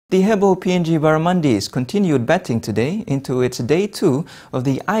The Hebo PNG Barramundis continued batting today into its day 2 of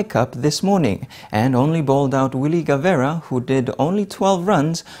the I-Cup this morning and only bowled out Willie Gavera, who did only 12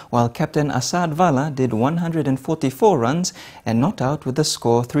 runs, while Captain Asad Vala did 144 runs and not out with the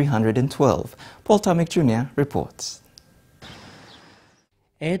score 312. Paul Tomic Jr. reports.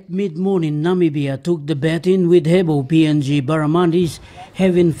 At mid-morning, Namibia took the batting with Hebo PNG Barramundis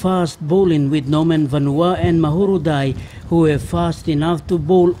having fast bowling with Norman Vanua and Mahuru Dai, who were fast enough to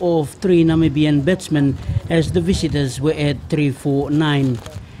bowl off 3 Namibian batsmen as the visitors were at 3-4-9.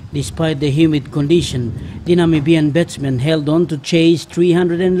 Despite the humid condition, the Namibian batsmen held on to chase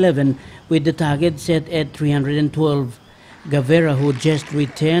 311 with the target set at 312. Gavera, who just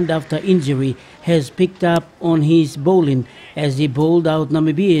returned after injury, has picked up on his bowling as he bowled out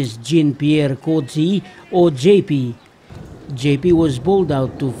Namibia's Jean-Pierre Coetzee or JP. JP was bowled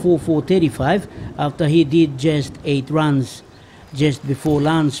out to 4-4-35 after he did just 8 runs. Just before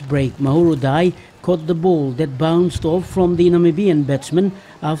lunch break, Mahuru Dai caught the ball that bounced off from the Namibian batsman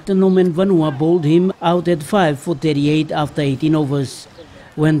after Norman Vanua bowled him out at 5-for-38 after 18 overs.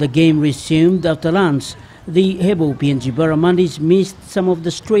 When the game resumed after lunch, the Hebo PNG Barramundis missed some of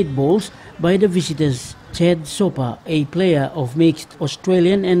the straight balls by the visitors. Chad Sopa, a player of mixed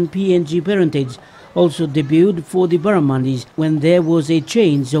Australian and PNG parentage, also debuted for the Barramundis when there was a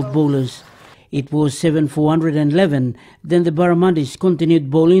change of bowlers. It was 7-411, then the Barramundis continued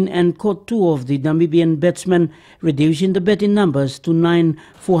bowling and caught 2 of the Namibian batsmen, reducing the batting numbers to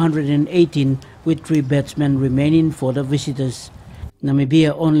 9-418 with 3 batsmen remaining for the visitors.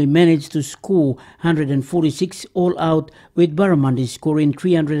 Namibia only managed to score 146 all out, with Barramundis scoring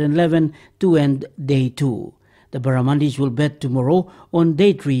 311 to end day 2. The Barramundis will bat tomorrow on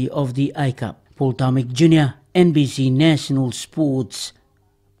day 3 of the I-Cup. Paul Tomic Jr., NBC National Sports,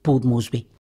 Port Moresby.